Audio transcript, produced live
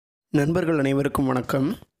நண்பர்கள் அனைவருக்கும் வணக்கம்.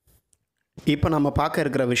 இப்போ நம்ம பார்க்க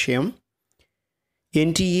இருக்கிற விஷயம்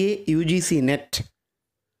NTA UGC NET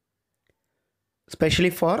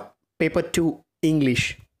specially for paper 2 English.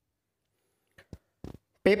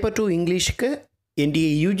 Paper 2 இங்கிலீஷ்க்கு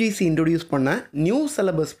NTA UGC introduce பண்ண நியூ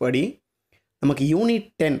சிலபஸ் படி நமக்கு unit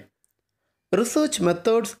 10 research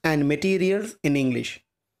methods and materials in English,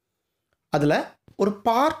 அதில் ஒரு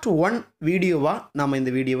பார்ட் 1 வீடியோவாக நாம்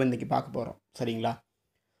இந்த வீடியோவை இன்றைக்கி பார்க்க போகிறோம். சரிங்களா?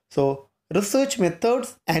 So research methods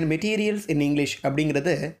and materials in English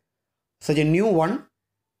அப்படிங்கிறது such a new one.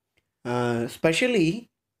 Especially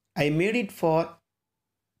I made it for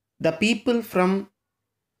the people from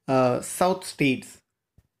south states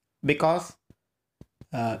because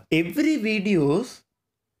every videos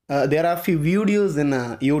there are few videos in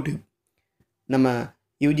YouTube. நம்ம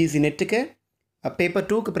UGC நெட்டுக்கு பேப்பர்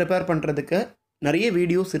 2க்கு prepare பண்ணுறதுக்கு நிறைய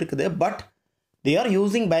videos இருக்குது. But they are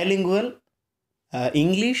using bilingual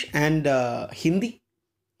English and Hindi.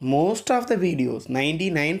 Most of the videos,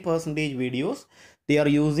 99% videos, they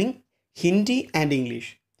are using Hindi and English.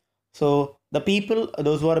 So the people,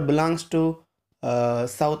 those who are belongs to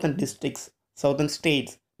southern districts, southern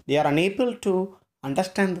states, they are unable to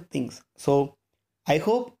understand the things. So I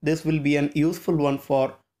hope this will be an useful one for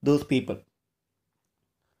those people.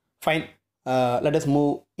 Fine. Let us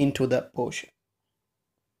move into the portion.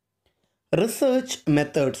 Research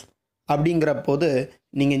methods அப்படிங்கிற போது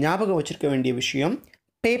நீங்கள் ஞாபகம் வச்சுருக்க வேண்டிய விஷயம்,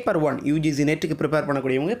 paper 1 UGC நெட்டுக்கு prepare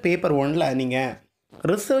பண்ணக்கூடியவங்க paper 1ல் நீங்கள்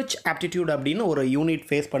ரிசர்ச் ஆப்டிடியூட் அப்படின்னு ஒரு யூனிட்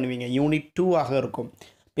ஃபேஸ் பண்ணுவீங்க. யூனிட் 2ஆக இருக்கும்.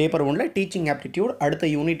 பேப்பர் 1ல் டீச்சிங் ஆப்டிடியூட், அடுத்த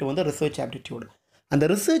யூனிட் வந்து ரிசர்ச் ஆப்டிடியூட். அந்த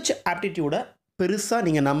ரிசர்ச் ஆப்டிடியூடை பெருசாக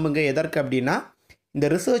நீங்கள் நம்புங்க. எதற்கு அப்படின்னா இந்த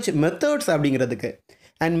ரிசர்ச் மெத்தட்ஸ் அப்படிங்கிறதுக்கு.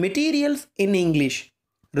 And materials in English,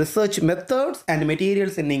 research methods and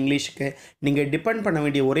materials இன் இங்கிலீஷ்க்கு நீங்கள் டிபெண்ட் பண்ண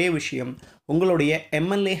வேண்டிய ஒரே விஷயம் உங்களுடைய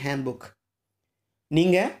MLA ஹேண்ட்புக்.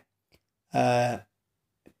 நீங்கள்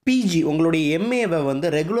பிஜி உங்களுடைய MAவை வந்து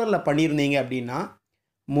ரெகுலரில் பண்ணியிருந்தீங்க அப்படின்னா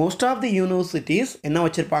மோஸ்ட் ஆஃப் தி யூனிவர்சிட்டிஸ் என்ன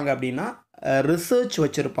வச்சுருப்பாங்க அப்படின்னா ரிசர்ச்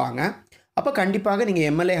வச்சுருப்பாங்க. அப்போ கண்டிப்பாக நீங்கள்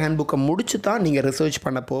MLA ஹேண்ட்புக்கை முடிச்சு தான் நீங்கள் ரிசர்ச்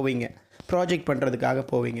பண்ண போவீங்க, ப்ராஜெக்ட் பண்ணுறதுக்காக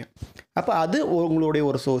போவீங்க. அப்போ அது உங்களுடைய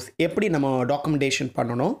ஒரு சோர்ஸ். எப்படி நம்ம டாக்குமெண்டேஷன்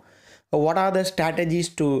பண்ணணும், what are the strategies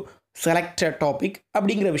to select a topic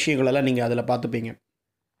அப்படிங்கிற விஷயங்களெல்லாம் நீங்கள் அதில் பார்த்துப்பீங்க.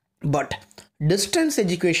 பட் டிஸ்டன்ஸ்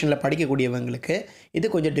எஜுகேஷனில் படிக்கக்கூடியவங்களுக்கு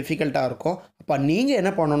இது கொஞ்சம் டிஃபிகல்ட்டாக இருக்கும். அப்போ நீங்கள்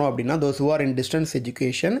என்ன பண்ணணும் அப்படின்னா those who are in distance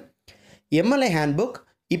education, MLA handbook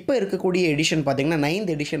இப்போ இருக்கக்கூடிய எடிஷன் பார்த்திங்கன்னா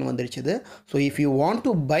 9th edition வந்துருச்சுது. So if you want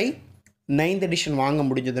to by 9th edition வாங்க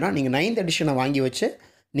முடிஞ்சதுன்னா நீங்கள் 9th எடிஷனை வாங்கி வச்சு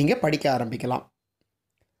நீங்கள் படிக்க ஆரம்பிக்கலாம்.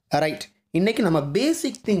 ரைட். இன்றைக்கி நம்ம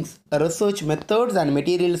basic things research methods and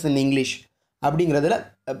materials in English அப்படிங்கிறதுல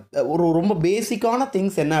ஒரு ரொம்ப பேசிக்கான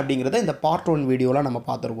திங்ஸ் என்ன அப்படிங்கிறத இந்த பார்ட் 1 வீடியோவில் நம்ம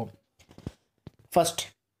பார்த்துருவோம். ஃபஸ்ட்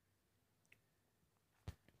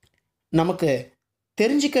நமக்கு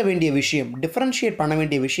தெரிஞ்சிக்க வேண்டிய விஷயம், டிஃப்ரென்ஷியேட் பண்ண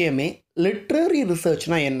வேண்டிய விஷயமே லிட்ரரி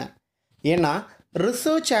ரிசர்ச்னால் என்ன. ஏன்னா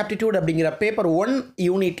ரிசர்ச் ஆப்டிடியூட் அப்படிங்கிற பேப்பர் 1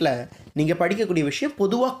 யூனிட்டில் நீங்கள் படிக்கக்கூடிய விஷயம்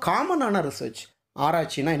பொதுவாக காமனான ரிசர்ச்.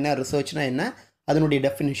 ஆராய்ச்சினா என்ன, ரிசர்ச்னால் என்ன, அதனுடைய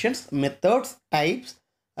definitions, methods, types,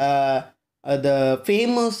 the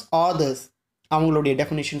famous authors, அவங்களுடைய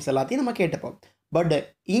டெஃபினிஷன்ஸ் எல்லாத்தையும் நம்ம கேட்டுப்போம். பட்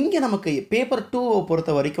இங்கே நமக்கு பேப்பர் 2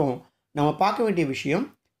 பொறுத்த வரைக்கும் நம்ம பார்க்க வேண்டிய விஷயம்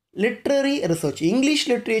லிட்ரரி ரிசர்ச். இங்கிலீஷ்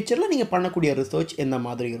லிட்ரேச்சரில் நீங்கள் பண்ணக்கூடிய ரிசர்ச் எந்த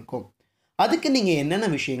மாதிரி இருக்கும், அதுக்கு நீங்கள்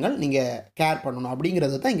என்னென்ன விஷயங்கள் நீங்கள் கேர் பண்ணணும்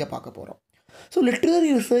அப்படிங்கிறத தான் இங்கே பார்க்க போகிறோம். So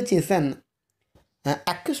literary research is an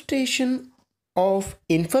acquisition of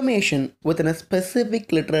information with a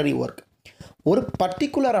specific literary work. ஒரு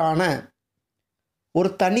பர்டிகுலரான ஒரு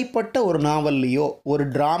தனிப்பட்ட ஒரு நாவல்லையோ ஒரு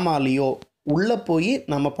ட்ராமாலேயோ உள்ளே போய்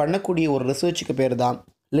நம்ம பண்ணக்கூடிய ஒரு ரிசர்ச்சுக்கு பேர் தான்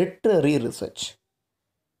லிட்ரரி ரிசர்ச்.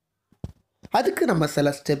 அதுக்கு நம்ம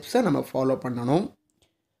சில ஸ்டெப்ஸை நம்ம ஃபாலோ பண்ணணும்.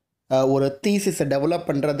 ஒரு தீசிஸை டெவலப்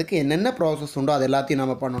பண்ணுறதுக்கு என்னென்ன ப்ராசஸ் உண்டோ அது எல்லாத்தையும்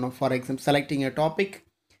நம்ம பண்ணணும். For example selecting a topic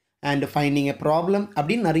and finding a problem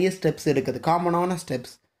அப்படின்னு நிறைய ஸ்டெப்ஸ் இருக்குது, காமனான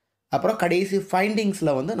ஸ்டெப்ஸ். அப்புறம் கடைசி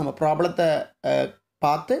ஃபைண்டிங்ஸில் வந்து நம்ம ப்ராப்ளத்தை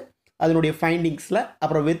பார்த்து அதனுடைய ஃபைண்டிங்ஸில்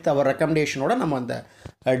அப்புறம் வித் அவர் ரெக்கமெண்டேஷனோட நம்ம அந்த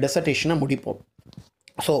டெசர்டேஷனை முடிப்போம்.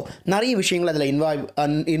 ஸோ நிறைய விஷயங்கள் அதில்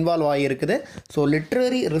இன்வால்வ் ஆகியிருக்குது. ஸோ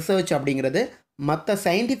லிட்ரரி ரிசர்ச் அப்படிங்கிறது மற்ற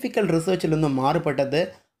சயின்டிஃபிக்கல் ரிசர்ச்சிலேருந்து மாறுபட்டது.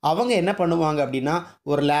 அவங்க என்ன பண்ணுவாங்க அப்படின்னா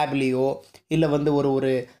ஒரு லேப்லேயோ இல்லை வந்து ஒரு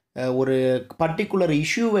ஒரு ஒரு பர்டிகுலர்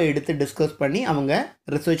இஷ்யூவை எடுத்து டிஸ்கஸ் பண்ணி அவங்க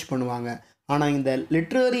ரிசர்ச் பண்ணுவாங்க. ஆனால் இந்த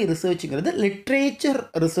லிட்ரரி ரிசர்ச்சுங்கிறது லிட்ரேச்சர்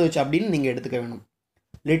ரிசர்ச் அப்படின்னு நீங்கள் எடுத்துக்க வேணும்.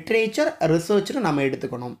 லிட்ரேச்சர் ரிசர்ச்னு நம்ம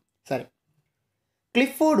எடுத்துக்கணும். சரி.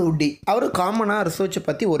 கிளிஃபோர்ட் உட்டி அவர் காமனாக ரிசர்ச்சை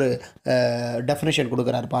பற்றி ஒரு டெஃபினேஷன்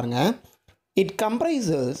கொடுக்குறாரு பாருங்கள். It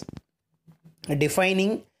comprises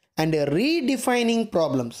defining and redefining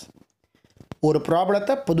problems ஒரு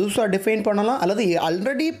ப்ராப்ளத்தை புதுசாக டிஃபைன் பண்ணலாம், அல்லது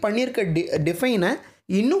ஆல்ரெடி பண்ணியிருக்க டிஃபைனை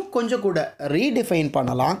இன்னும் கொஞ்சம் கூட ரீடிஃபைன்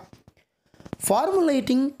பண்ணலாம்.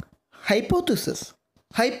 Formulating hypothesis.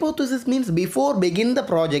 Hypothesis means before begin the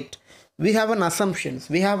project we have an assumptions,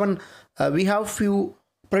 we have few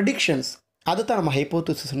predictions. அதுதான் நம்ம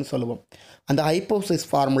ஹைப்போதிசிஸ்னு சொல்லுவோம். அந்த ஹைப்போதிசிஸ்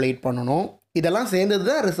ஃபார்முலேட் பண்ணணும். இதெல்லாம் சேர்ந்தது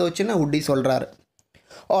தான் ரிசர்ச்னு உட்டி சொல்கிறாரு.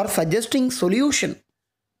 ஆர் சஜஸ்டிங் சொல்யூஷன்,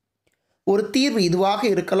 ஒரு தீர்வு இதுவாக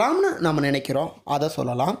இருக்கலாம்னு நம்ம நினைக்கிறோம், அதை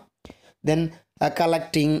சொல்லலாம். தென்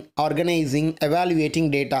கலெக்டிங், ஆர்கனைசிங்,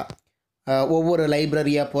 எவாலுவேட்டிங் டேட்டா. ஒவ்வொரு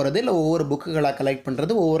லைப்ரரியாக போகிறது, இல்லை ஒவ்வொரு புக்குகளாக கலெக்ட்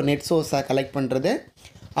பண்ணுறது, ஒவ்வொரு நெட் சோர்ஸாக கலெக்ட் பண்ணுறது,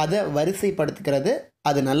 அதை வரிசைப்படுத்துகிறது,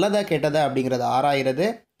 அது நல்லதா கெட்டதா அப்படிங்கிறத ஆராயிறது.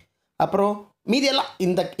 அப்புறம் மீதியெல்லாம்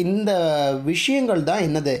இந்த விஷயங்கள் தான்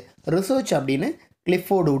என்னது ரிசர்ச் அப்படின்னு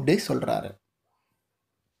கிளிஃபோர்டு வுட் சொல்கிறாரு.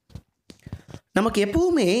 நமக்கு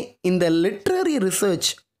எப்போவுமே இந்த லிட்ரரி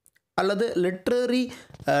ரிசர்ச் அல்லது லிட்ரரி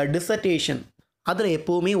டிசர்டேஷன் அதில்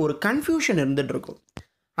எப்போவுமே ஒரு கன்ஃபியூஷன் இருந்துகிட்ருக்கும்.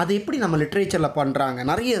 அது எப்படி நம்ம லிட்ரேச்சரில் பண்ணுறாங்க,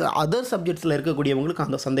 நிறைய அதர் சப்ஜெக்ட்ஸில் இருக்கக்கூடியவங்களுக்கு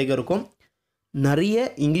அந்த சந்தேகம் இருக்கும். நிறைய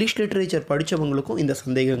இங்கிலீஷ் லிட்ரேச்சர் படித்தவங்களுக்கும் இந்த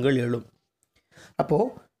சந்தேகங்கள் எழும்.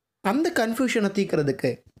 அப்போது அந்த கன்ஃபியூஷனை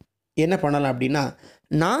தீர்க்கிறதுக்கு என்ன பண்ணலாம் அப்படின்னா,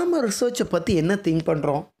 நாம் ரிசர்ச்சை பற்றி என்ன திங்க்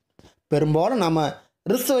பண்ணுறோம். பெரும்பாலும் நம்ம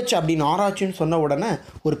ரிசர்ச் அப்படின்னு ஆராய்ச்சின்னு சொன்ன உடனே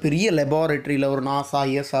ஒரு பெரிய லெபார்ட்ரியில் ஒரு நாசா,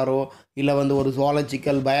 ISRO, இல்லை ஒரு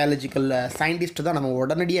ஜுவாலஜிக்கல் பயாலஜிக்கல் சயின்டிஸ்ட்டு தான் நம்ம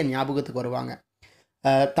உடனடியாக ஞாபகத்துக்கு வருவாங்க.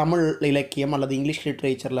 தமிழ் இலக்கியம் அல்லது இங்கிலீஷ்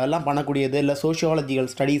லிட்ரேச்சரில் எல்லாம் பண்ணக்கூடியது, இல்லை சோஷியாலஜிக்கல்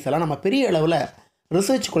ஸ்டடீஸ் எல்லாம் நம்ம பெரிய அளவில்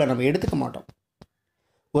ரிசர்ச்சுக்குள்ளே நம்ம எடுத்துக்க மாட்டோம்.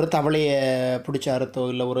 ஒரு தவளையை பிடிச்ச அறுத்தோ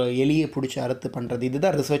இல்லை ஒரு எலியை பிடிச்ச அறுத்து பண்ணுறது,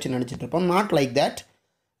 இதுதான் ரிசர்ச்னு நினச்சிட்டு இருப்போம். Not like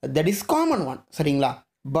that is common one, சரிங்களா?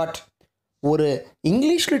 பட் ஒரு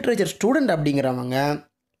இங்கிலீஷ் லிட்ரேச்சர் ஸ்டூடெண்ட் அப்படிங்கிறவங்க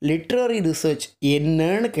லிட்ரரி ரிசர்ச்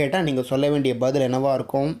என்னன்னு கேட்டால் நீங்கள் சொல்ல வேண்டிய பதில் என்னவாக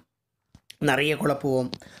இருக்கும்? நிறைய குழப்புவோம்.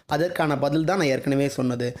 அதற்கான பதில் தான் நான் ஏற்கனவே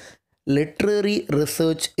சொன்னது. Literary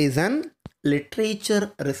research is an literature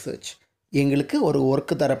research. எங்களுக்கு ஒரு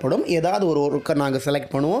ஒர்க்கு தரப்படும், ஏதாவது ஒரு ஒர்க்கை நாங்கள்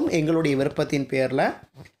செலக்ட் பண்ணுவோம் எங்களுடைய விருப்பத்தின் பேரில்.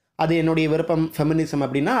 அது என்னுடைய விருப்பம் ஃபெமினிசம்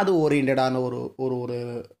அப்படின்னா அது ஓரியன்டான ஒரு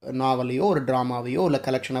நாவலையோ ஒரு ட்ராமாவையோ இல்லை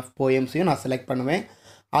கலெக்ஷன் ஆஃப் போயம்ஸையோ நான் செலக்ட் பண்ணுவேன்.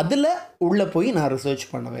 அதில் உள்ளே போய் நான் ரிசர்ச்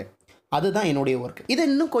பண்ணுவேன். அதுதான் என்னுடைய ஒர்க். இதை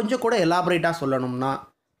இன்னும் கொஞ்சம் கூட எலாபரேட்டாக சொல்லணும்னா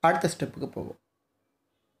அடுத்த ஸ்டெப்புக்கு போவோம்.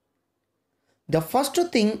 The first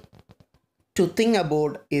thing to think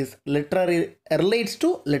about is literary relates to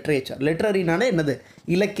literature. லிட்ரரினாலே என்னது?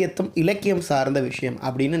 இலக்கியம் சார்ந்த விஷயம்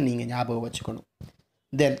அப்படின்னு நீங்கள் ஞாபகம் வச்சுக்கணும்.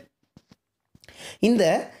 தென் இந்த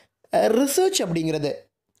ரிசர்ச் அப்படிங்கிறது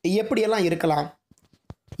எப்படியெல்லாம் இருக்கலாம்?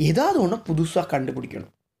 ஏதாவது ஒன்று புதுசாக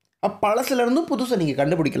கண்டுபிடிக்கணும். பழசுலேருந்தும் புதுசாக நீங்கள்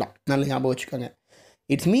கண்டுபிடிக்கலாம், நல்லா ஞாபகம் வச்சுக்கோங்க.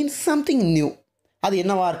 It's means something new. அது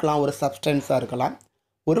என்னவாக இருக்கலாம்? ஒரு சப்ஸ்டன்ஸாக இருக்கலாம்,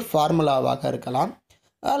 ஒரு ஃபார்முலாவாக இருக்கலாம்,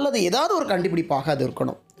 அல்லது ஏதாவது ஒரு கண்டுபிடிப்பாக அது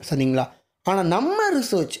இருக்கணும், சரிங்களா? ஆனால் நம்ம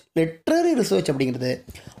ரிசர்ச், லிட்ரரி ரிசர்ச் அப்படிங்கிறது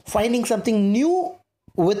finding something new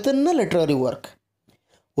within a literary work.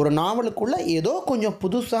 ஒரு நாவலுக்குள்ளே ஏதோ கொஞ்சம்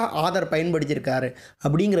புதுசாக ஆதர் பயன்படுத்தியிருக்காரு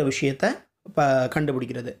அப்படிங்கிற விஷயத்தை இப்போ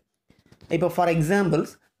கண்டுபிடிக்கிறது. இப்போ ஃபார்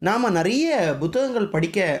எக்ஸாம்பிள்ஸ், நாம் நிறைய புத்தகங்கள்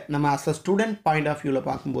படிக்க நம்ம as a student point of வியூவில்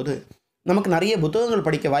பார்க்கும்போது நமக்கு நிறைய புத்தகங்கள்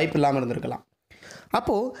படிக்க வாய்ப்பு இல்லாமல் இருந்திருக்கலாம்.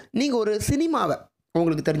 அப்போது நீங்கள் ஒரு சினிமாவை,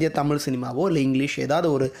 உங்களுக்கு தெரிஞ்ச தமிழ் சினிமாவோ இல்லை இங்கிலீஷ் ஏதாவது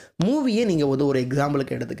ஒரு மூவியை நீங்கள் ஒரு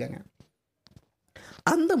எக்ஸாம்பிளுக்கு எடுத்துக்கங்க.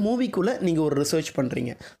 அந்த மூவிக்குள்ளே நீங்கள் ஒரு ரிசர்ச்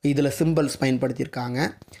பண்ணுறீங்க, இதில் சிம்பிள்ஸ் பயன்படுத்தியிருக்காங்க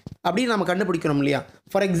அப்படின்னு நம்ம கண்டுபிடிக்கணும் இல்லையா?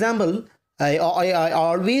 For example, I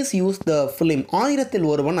always use the film 1000ல்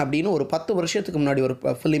ஒருவன் அப்படின்னு ஒரு 10 வருஷத்துக்கு முன்னாடி ஒரு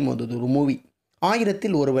ஃபிலிம் வந்தது, ஒரு மூவி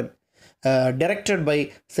 1000ல் ஒருவன், டைரக்டட் பை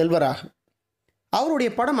செல்வராகவன்.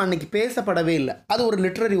 அவருடைய படம் அன்னைக்கு பேசப்படவே இல்லை. அது ஒரு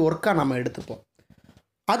லிட்ரரி ஒர்க்காக நம்ம எடுத்துப்போம்.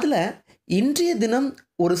 அதில் இன்றைய தினம்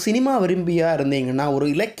ஒரு சினிமா விரும்பியாக இருந்தீங்கன்னா, ஒரு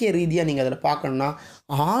இலக்கிய ரீதியாக நீங்கள் அதில் பார்க்கணுன்னா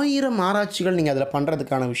 1000 ஆராய்ச்சிகள் நீங்கள் அதில்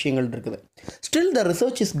பண்ணுறதுக்கான விஷயங்கள் இருக்குது. Still the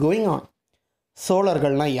research is going on.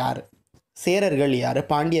 சோழர்கள்னால் யார், சேரர்கள் யார்,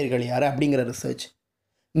 பாண்டியர்கள் யார் அப்படிங்கிற ரிசர்ச்.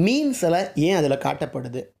 மீன்ஸில் ஏன் அதில்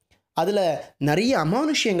காட்டப்படுது, அதில் நிறைய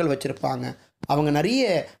அமானுஷ்யங்கள் வச்சுருப்பாங்க, அவங்க நிறைய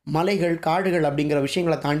மலைகள் காடுகள் அப்படிங்கிற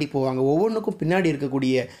விஷயங்களை தாண்டி போவாங்க, ஒவ்வொன்றுக்கும் பின்னாடி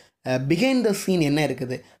இருக்கக்கூடிய பிஹைண்ட் த சீன் என்ன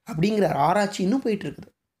இருக்குது அப்படிங்கிற ஆராய்ச்சி இன்னும் போயிட்டுருக்குது.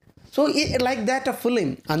 So like that a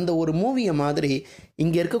film, அந்த ஒரு மூவியை மாதிரி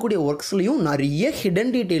இங்கே இருக்கக்கூடிய ஒர்க்ஸ்லேயும் நிறைய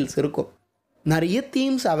ஹிடன் டீட்டெயில்ஸ் இருக்கும், நிறைய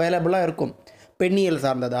தீம்ஸ் அவைலபிளாக இருக்கும். பெண்ணியல்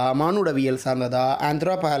சார்ந்ததா, மானுடவியல் சார்ந்ததா,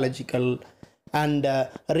 ஆந்த்ரோபாலஜிக்கல் அண்ட்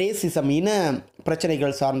ரேசிசம், இன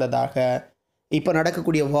பிரச்சனைகள் சார்ந்ததாக, இப்போ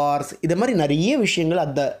நடக்கக்கூடிய வார்ஸ், இது மாதிரி நிறைய விஷயங்கள்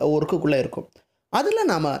அந்த ஒர்க்குக்குள்ளே இருக்கும். அதில்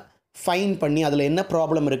நாம் ஃபைன் பண்ணி அதில் என்ன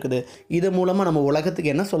ப்ராப்ளம் இருக்குது, இது மூலமாக நம்ம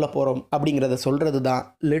உலகத்துக்கு என்ன சொல்ல போகிறோம் அப்படிங்கிறத சொல்கிறது தான்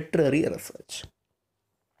லிட்ரரி ரிசர்ச்.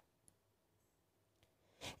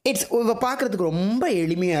 இட்ஸ் பார்க்குறதுக்கு ரொம்ப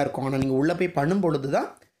எளிமையாக இருக்கும், ஆனால் நீங்கள் உள்ளே போய் பண்ணும் பொழுது தான்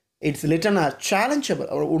இட்ஸ் லிட்டன் அ சேலஞ்சபிள்.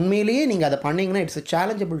 உண்மையிலேயே நீங்கள் அதை பண்ணிங்கன்னா இட்ஸ் அ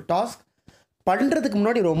சேலஞ்சபிள் டாஸ்க். பண்ணுறதுக்கு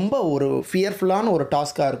முன்னாடி ரொம்ப ஒரு ஃபியர்ஃபுல்லான ஒரு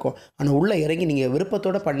டாஸ்க்காக இருக்கும். ஆனால் உள்ளே இறங்கி நீங்கள்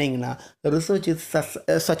விருப்பத்தோடு பண்ணிங்கன்னா research is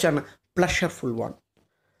such an ப்ளஷர்ஃபுல் one.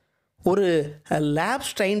 ஒரு லேப்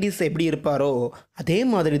சயின்டிஸ்ட் எப்படி இருப்பாரோ அதே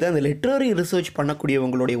மாதிரி தான் இந்த லிட்ரரி ரிசர்ச்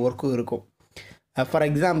பண்ணக்கூடியவங்களுடைய ஒர்க்கும் இருக்கும். ஃபார்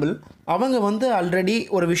எக்ஸாம்பிள், அவங்க வந்து ஆல்ரெடி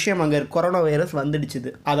ஒரு விஷயம் அங்கே கொரோனா வைரஸ் வந்துடுச்சுது,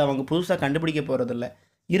 அதை அவங்க புதுசாக கண்டுபிடிக்க போகிறதில்ல,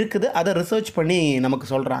 இருக்குது, அதை ரிசர்ச் பண்ணி நமக்கு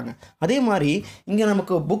சொல்கிறாங்க. அதே மாதிரி இங்கே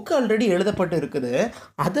நமக்கு புக் ஆல்ரெடி எழுதப்பட்டு இருக்குது,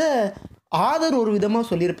 அதை ஆதர் ஒரு விதமாக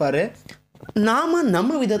சொல்லியிருப்பார், நாம்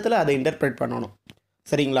நம்ம விதத்தில் அதை இன்டர்பிரேட் பண்ணணும்.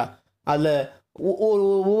 சரிங்களா? அதில்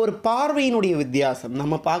ஒவ்வொரு பார்வையினுடைய வித்தியாசம்,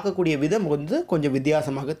 நம்ம பார்க்கக்கூடிய விதம் வந்து கொஞ்சம்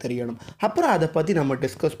வித்தியாசமாக தெரியணும். அப்புறம் அதை பற்றி நம்ம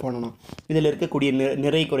டிஸ்கஸ் பண்ணணும். இதில் இருக்கக்கூடிய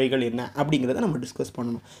நிறை குறைகள் என்ன அப்படிங்கிறத நம்ம டிஸ்கஸ்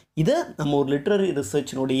பண்ணணும். இதை நம்ம ஒரு லிட்ரரி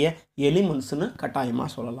ரிசர்ச்சினுடைய எலிமெண்ட்ஸ்னு கட்டாயமாக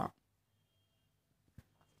சொல்லலாம்.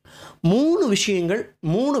 3 விஷயங்கள்,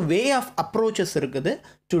 3 வே ஆஃப் அப்ரோச்சஸ் இருக்குது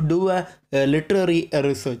to two a literary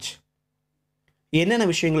research. என்னென்ன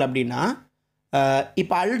விஷயங்கள் அப்படின்னா,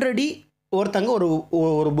 இப்போ ஆல்ரெடி ஒருத்தங்க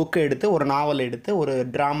ஒரு புக்கை எடுத்து, ஒரு நாவல் எடுத்து, ஒரு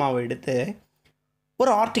ட்ராமாவை எடுத்து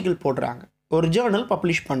ஒரு ஆர்டிக்கிள் போடுறாங்க, ஒரு ஜேர்னல்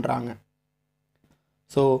பப்ளிஷ் பண்ணுறாங்க.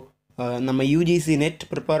 ஸோ நம்ம யூஜிசி நெட்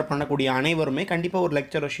ப்ரிப்பேர் பண்ணக்கூடிய அனைவருமே கண்டிப்பாக ஒரு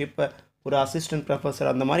லெக்சரர்ஷிப், ஒரு அசிஸ்டன்ட்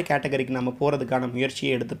ப்ரொஃபஸர் அந்த மாதிரி கேட்டகரிக்கு நம்ம போகிறதுக்கான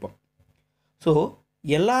முயற்சியை எடுத்துப்போம். ஸோ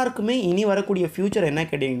எல்லாருக்குமே இனி வரக்கூடிய ஃப்யூச்சர் என்ன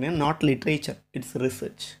கேட்டிங்கன்னா, not literature, it's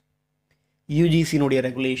research. யூஜிசினுடைய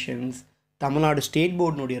regulations, Tamil Nadu state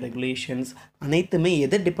போர்டினுடைய regulations அனைத்துமே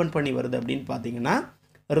எதை டிபெண்ட் பண்ணி வருது அப்படின்னு பார்த்தீங்கன்னா,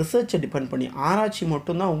 ரிசர்ச்சை டிபெண்ட் பண்ணி. ஆராய்ச்சி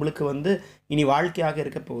மட்டும்தான் உங்களுக்கு வந்து இனி வாழ்க்கையாக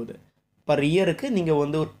இருக்க போகுது. பர் இயருக்கு நீங்கள்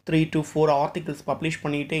வந்து ஒரு 3 to 4 ஆர்டிகிள்ஸ் பப்ளிஷ்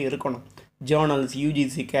பண்ணிகிட்டே இருக்கணும். Journals,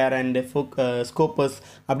 UGC care and Scopus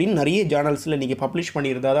அப்படின்னு நிறைய ஜேர்னல்ஸில் நீங்கள் பப்ளிஷ்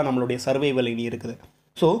பண்ணியிருந்தால் தான் நம்மளுடைய சர்வைவல் இனி இருக்குது.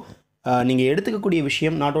 ஸோ நீங்கள் எடுத்துக்கக்கூடிய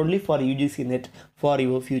விஷயம் not only for UGC net, for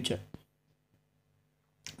your future.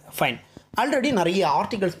 Fine. Already நிறைய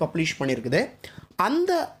ஆர்டிகல்ஸ் பப்ளிஷ் பண்ணியிருக்குது.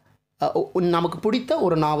 அந்த நமக்கு பிடித்த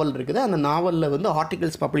ஒரு நாவல் இருக்குது, அந்த நாவலில் வந்து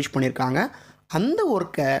ஆர்டிகல்ஸ் பப்ளிஷ் பண்ணியிருக்காங்க. அந்த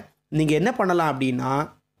ஒர்க்கை நீங்கள் என்ன பண்ணலாம் அப்படின்னா,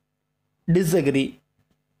 டிஸ்அக்ரி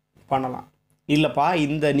பண்ணலாம். இல்லைப்பா,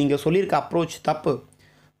 இந்த நீங்கள் சொல்லியிருக்க அப்ரோச் தப்பு,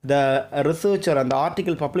 த ரிசர்ச்சர் அந்த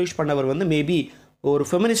ஆர்டிக்கல் பப்ளிஷ் பண்ணவர் வந்து மேபி ஒரு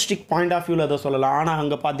ஃபெமினிஸ்டிக் பாயிண்ட் ஆஃப் வியூவில் அதை சொல்லலாம், ஆனால்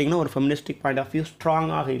அங்கே பார்த்தீங்கன்னா ஒரு ஃபெமினிஸ்டிக் பாயிண்ட் ஆஃப் வியூ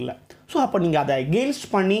ஸ்ட்ராங்காக இல்லை. ஸோ அப்போ நீங்கள் அதை அகெயின்ஸ்ட்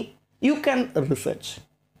பண்ணி you can research.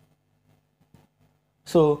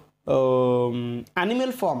 So, animal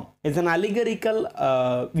farm is an allegorical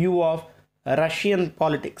view of Russian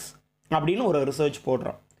politics அப்படின்னு ஒரு ரிசர்ச்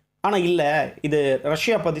போடுறோம். ஆனால் இல்லை, இது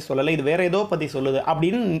ரஷ்யா பற்றி சொல்லலை, இது வேறு ஏதோ பற்றி சொல்லுது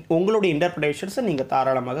அப்படின்னு உங்களுடைய இன்டர்பிரேஷன்ஸை நீங்கள்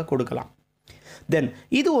தாராளமாக கொடுக்கலாம். தென்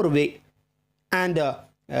இது ஒரு வே. அண்ட்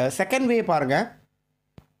செகண்ட் வே பாருங்கள்,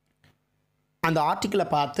 அந்த ஆர்டிக்கிளை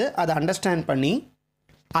பார்த்து அதை அண்டர்ஸ்டாண்ட் பண்ணி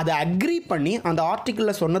அதை அக்ரி பண்ணி அந்த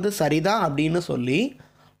ஆர்டிக்கிளில் சொன்னது சரிதான் அப்படின்னு சொல்லி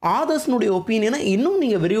ஆதர்ஸ்னுடைய ஒப்பீனியனை இன்னும்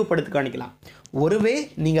நீங்கள் விரிவுபடுத்தி காணிக்கலாம். ஒரு வே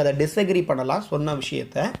நீங்கள் அதை டிஸ்அக்ரி பண்ணலாம் சொன்ன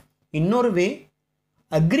விஷயத்தை, இன்னொரு வே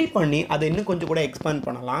அக்ரி பண்ணி அதை இன்னும் கொஞ்சம் கூட எக்ஸ்பேண்ட்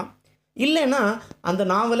பண்ணலாம். இல்லைன்னா அந்த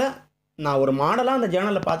நாவலை நான் ஒரு மாடலாக அந்த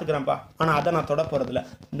ஜேர்னலில் பார்த்துக்கிறேன்ப்பா, ஆனால் அதை நான் தொட போகிறதில்ல,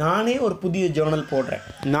 நானே ஒரு புதிய ஜேர்னல் போடுறேன்,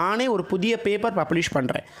 நானே ஒரு புதிய பேப்பர் பப்ளிஷ்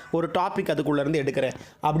பண்ணுறேன், ஒரு டாபிக் அதுக்குள்ளேருந்து எடுக்கிறேன்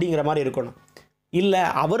அப்படிங்கிற மாதிரி இருக்கணும். இல்லை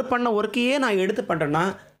அவர் பண்ண ஒர்க்கையே நான் எடுத்து பண்ணுறேன்னா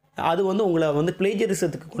அது வந்து உங்களை வந்து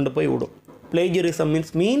பிளேஜரிசத்துக்கு கொண்டு போய் விடும். Plagiarism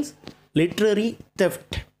means literary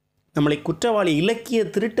theft. நம்மளை குற்றவாளி, இலக்கிய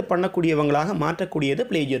திருட்டு பண்ணக்கூடியவங்களாக மாற்றக்கூடியது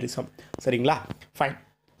பிளேஜரிசம். சரிங்களா? ஃபைன்.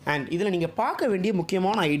 அண்ட் இதில் நீங்கள் பார்க்க வேண்டிய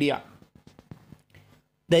முக்கியமான idea,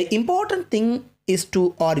 the important thing is to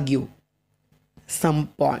argue some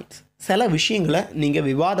points. சில விஷயங்களை நீங்கள்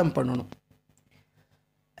விவாதம் பண்ணணும்,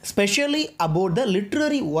 specially about the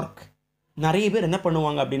literary work. நிறைய பேர் என்ன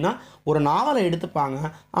பண்ணுவாங்க அப்படின்னா, ஒரு நாவலை எடுத்துப்பாங்க,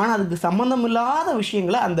 ஆனால் அதுக்கு சம்மந்தம் இல்லாத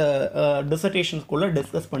விஷயங்களை அந்த டிசர்டேஷன்ஸ்குள்ளே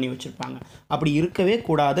டிஸ்கஸ் பண்ணி வச்சுருப்பாங்க. அப்படி இருக்கவே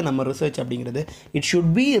கூடாது நம்ம ரிசர்ச் அப்படிங்கிறது. It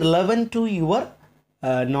should be relevant to your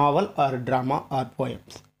novel R drama R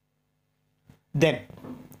poems. தென்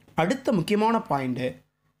அடுத்த முக்கியமான பாயிண்ட்டு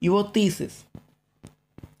யுவர் தீசிஸ்.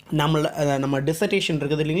 நம்ம டிசர்டேஷன்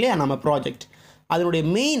இருக்குது இல்லைங்களா, நம்ம ப்ராஜெக்ட், அதனுடைய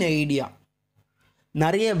மெயின் ஐடியா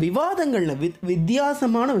நிறைய விவாதங்கள்,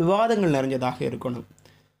 வித்தியாசமான விவாதங்கள் நிறைஞ்சதாக இருக்கணும்.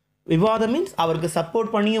 விவாதம் மீன்ஸ் அவருக்கு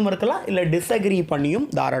சப்போர்ட் பண்ணியும் இருக்கலாம், இல்லை டிஸ்அக்ரி பண்ணியும்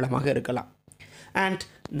தாராளமாக இருக்கலாம். அண்ட்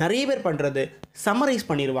நிறைய பேர் பண்ணுறது சம்மரைஸ்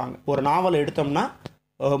பண்ணிடுவாங்க. ஒரு நாவல் எடுத்தோம்னா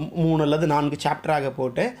 3 அல்லது 4 சாப்டராக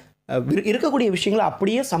போட்டு இருக்கக்கூடிய விஷயங்களை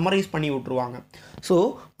அப்படியே சம்மரைஸ் பண்ணி விட்ருவாங்க. ஸோ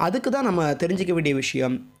அதுக்கு தான் நம்ம தெரிஞ்சிக்க வேண்டிய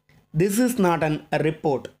விஷயம், this is not an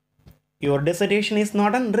report, your dissertation is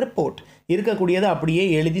not an report. இருக்கக்கூடியதை அப்படியே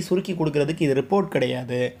எழுதி சுருக்கி கொடுக்கறதுக்கு இது ரிப்போர்ட்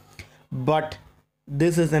கிடையாது. But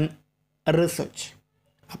this is an research.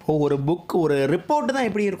 அப்போது ஒரு புக் ஒரு ரிப்போர்ட் தான்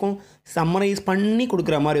எப்படி இருக்கும், சம்மரைஸ் பண்ணி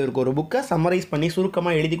கொடுக்குற மாதிரி இருக்கும். ஒரு புக்கை சம்மரைஸ் பண்ணி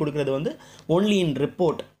சுருக்கமாக எழுதி கொடுக்குறது வந்து only in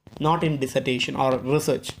report, not in dissertation or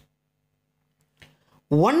research.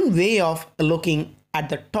 One way of looking at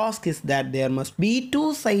the task is that there must be two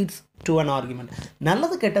sides to an argument.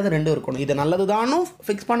 நல்லது கெட்டது ரெண்டும் இருக்கணும். இது நல்லது தானும்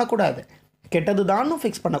ஃபிக்ஸ் பண்ணக்கூடாது, கெட்டது தானும்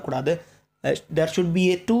ஃபிக்ஸ் பண்ணக்கூடாது. there should be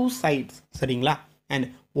a two sides. சரிங்களா? and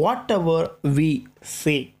whatever we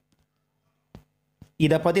say,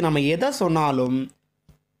 இதை பற்றி நம்ம எதை சொன்னாலும்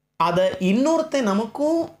அதை இன்னொருத்தன்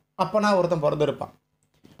நமக்கும் அப்போனா ஒருத்தன் பிறந்திருப்பான்.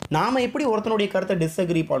 நாம் எப்படி ஒருத்தனுடைய கருத்தை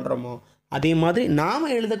டிஸ்அக்ரி பண்ணுறோமோ அதே மாதிரி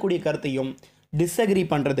நாம் எழுதக்கூடிய கருத்தையும் டிஸ்அக்ரி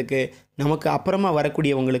பண்ணுறதுக்கு நமக்கு அப்புறமா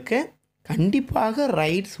வரக்கூடியவங்களுக்கு கண்டிப்பாக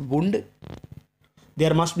ரைட்ஸ் உண்டு.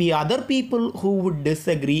 There must be other people who would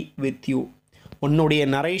disagree with you. உன்னுடைய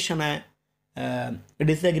நரேஷனை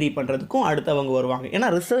டிஸ்அக்ரி பண்ணுறதுக்கும் அடுத்தவங்க வருவாங்க. ஏன்னா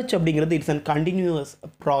ரிசர்ச் அப்படிங்கிறது இட்ஸ் அண்ட் கண்டினியூஸ்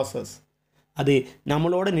ப்ராசஸ். அது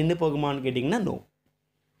நம்மளோட நின்று போகுமான்னு கேட்டிங்கன்னா நோ.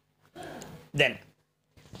 தென்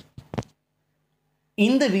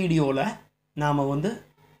இந்த வீடியோவில் நாம் வந்து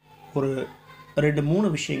ஒரு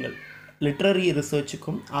 2-3 விஷயங்கள் லிட்ரரி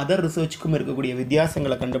ரிசர்ச்சுக்கும் அதர் ரிசர்ச்சுக்கும் இருக்கக்கூடிய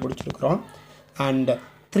வித்தியாசங்களை கண்டுபிடிச்சிருக்கிறோம். And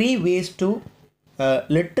 3 ways to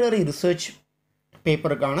literary research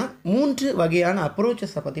பேப்பருக்கான 3 வகையான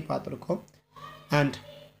அப்ரோச்சஸை பற்றி பார்த்துருக்கோம். அண்ட்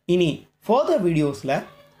இனி ஃபர்தர் வீடியோஸில்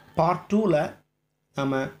பார்ட் 2ல்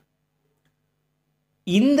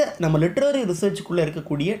நம்ம லிட்ரரி ரிசர்ச்சுக்குள்ளே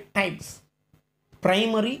இருக்கக்கூடிய types,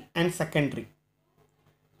 primary and secondary.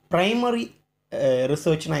 Primary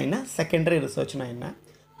ரிசர்ச்னா என்ன, செகண்டரி ரிசர்ச்னா என்ன,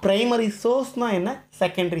 ப்ரைமரி சோர்ஸ்னால் என்ன,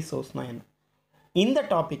 செகண்டரி சோர்ஸ்னால் என்ன, இந்த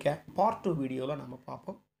டாப்பிக்கை பார்ட் 2 வீடியோவில் நம்ம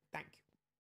பார்ப்போம்.